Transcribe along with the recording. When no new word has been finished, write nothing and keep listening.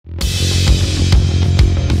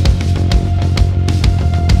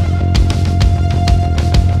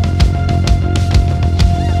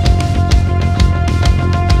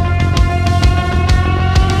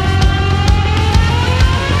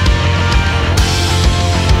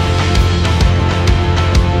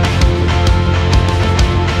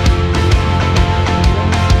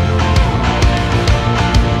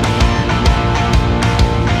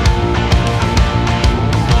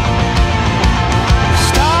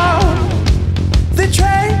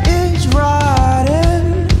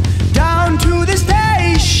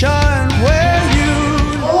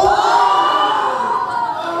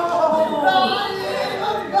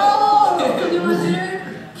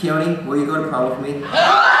smile with me?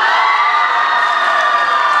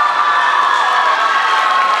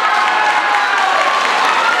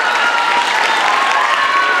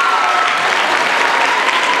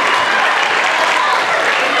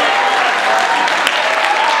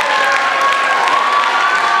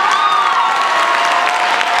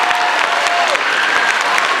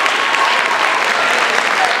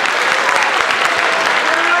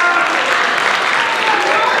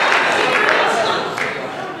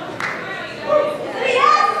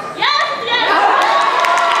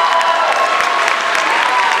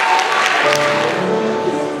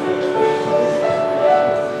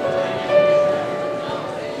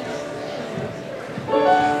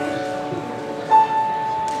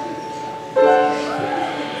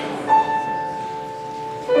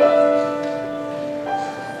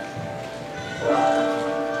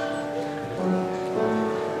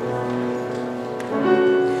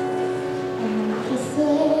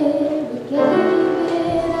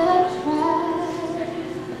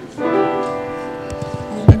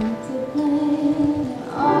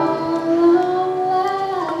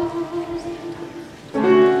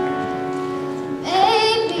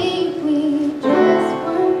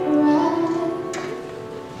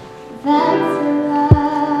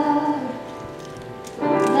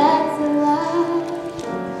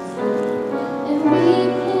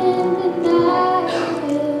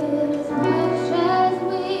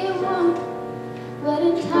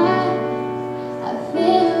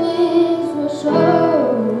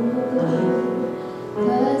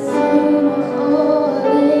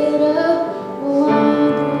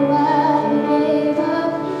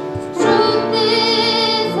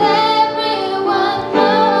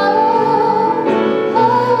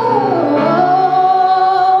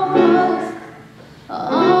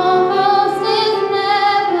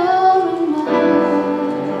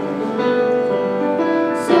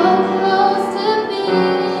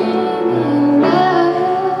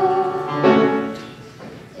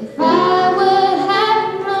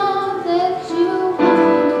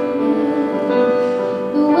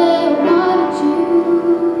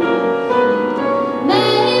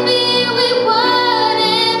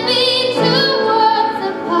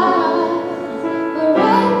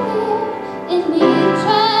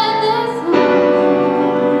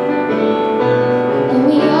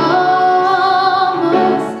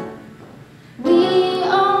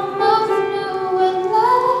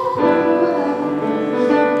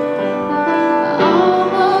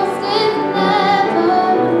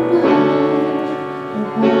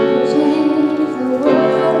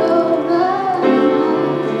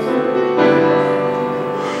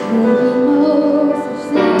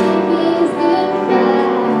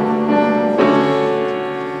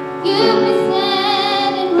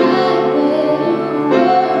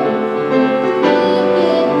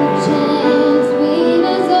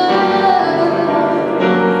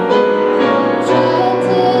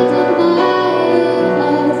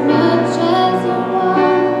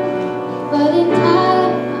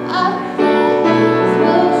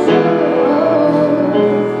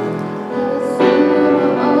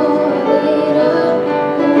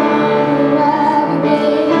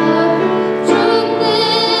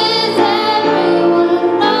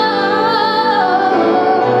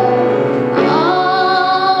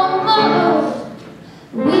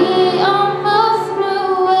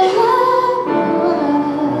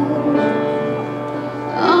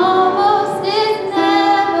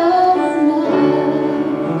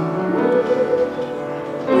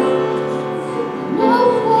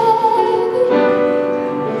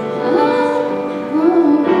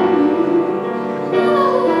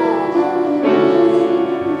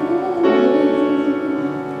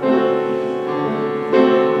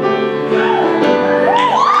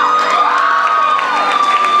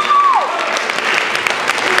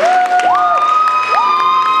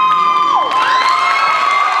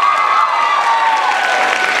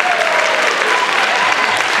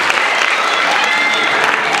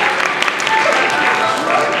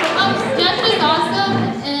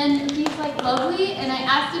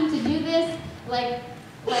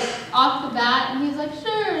 off the bat, and he was like,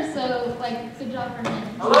 sure, so, like, good job for him.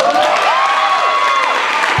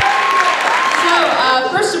 So,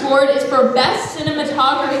 first award is for Best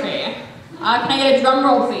Cinematography. Can I get a drum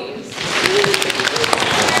roll, please?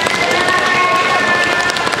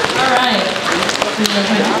 Alright.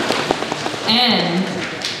 And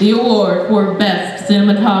the award for Best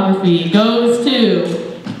Cinematography goes to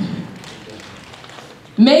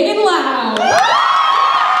Megan Lau.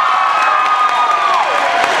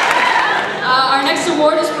 Our next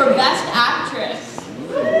award is for Best Actress.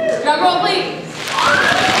 Drum roll, please.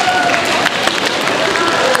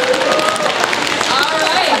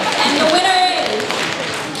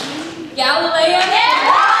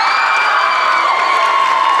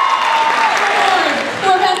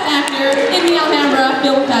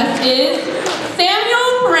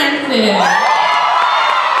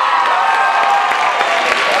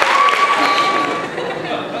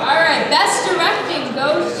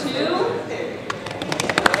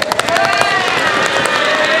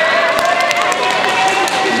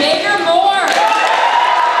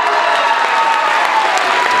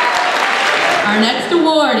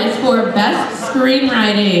 award is for Best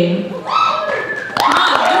Screenwriting. Come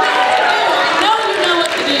on, you know what to do. I know you know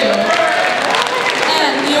what to do.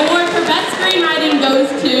 And the award for Best Screenwriting goes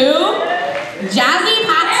to Jazzy.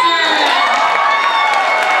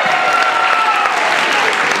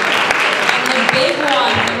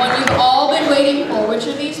 You've all been waiting for. Which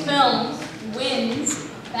of these films wins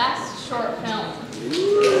Best Short Film?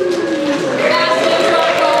 Best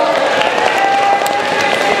Short Film.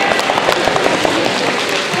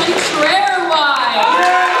 Contraire-wise.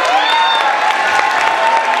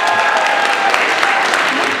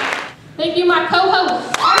 Thank you, my co-host.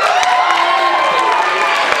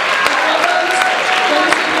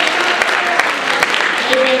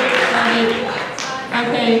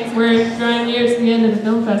 Okay, we're drawing near to the end of the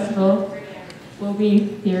film festival. We'll be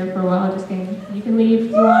here for a while, just kidding. You can leave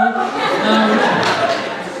if you want.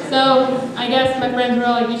 So, I guess my friends were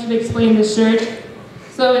all like, you should explain this shirt.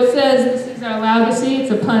 So it says, this is our Loudesy.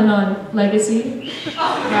 It's a pun on legacy.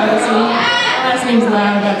 Loudesy. Last name's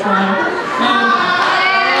Loud, that's why.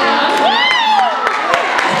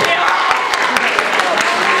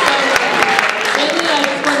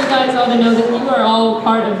 All to know that you are all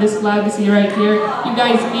part of this legacy right here. You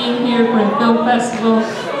guys being here for a film festival,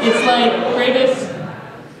 it's like greatest,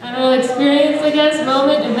 I don't know, experience, I guess,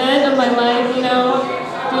 moment, event of my life, you know,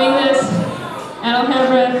 doing this at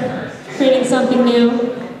Alhambra, creating something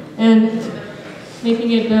new, and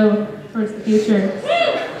making it go towards the future.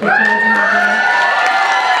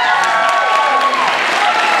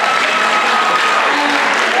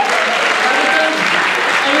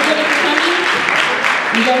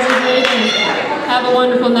 You guys are great, and have a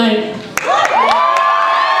wonderful night.